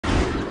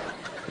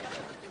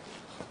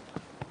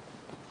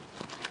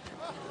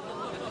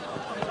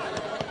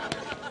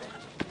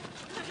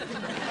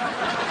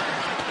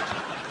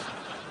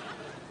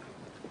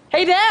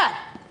Hey, Dad!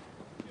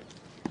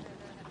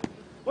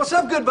 What's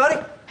up, good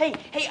buddy? Hey,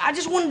 I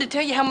just wanted to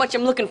tell you how much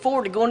I'm looking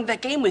forward to going to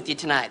that game with you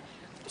tonight.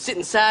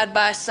 Sitting side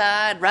by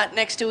side, right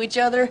next to each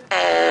other.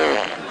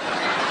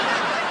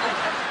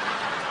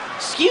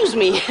 Excuse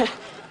me.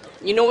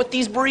 You know what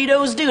these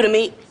burritos do to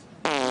me?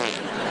 But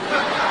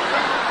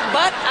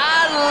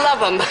I love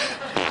them.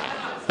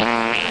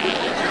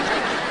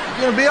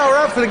 You gonna be all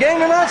right for the game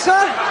tonight,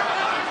 son?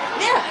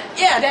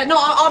 Yeah, Dad. No,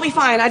 I'll be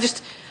fine. I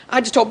just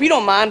hope you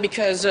don't mind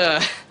because,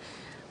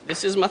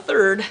 this is my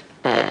third.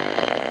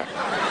 And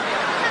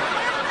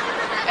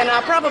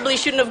I probably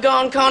shouldn't have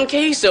gone con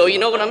queso, you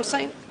know what I'm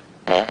saying?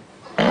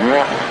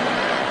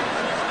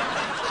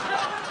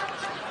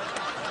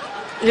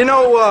 You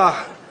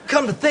know,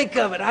 come to think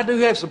of it, I do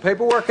have some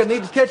paperwork I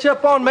need to catch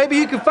up on. Maybe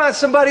you can find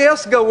somebody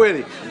else to go with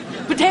you.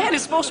 But, Dad,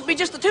 it's supposed to be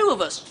just the two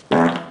of us.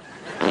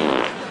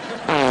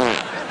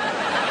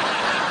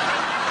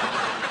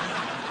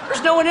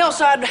 There's no one else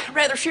I'd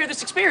rather share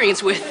this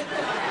experience with.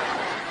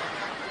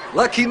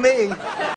 Lucky me.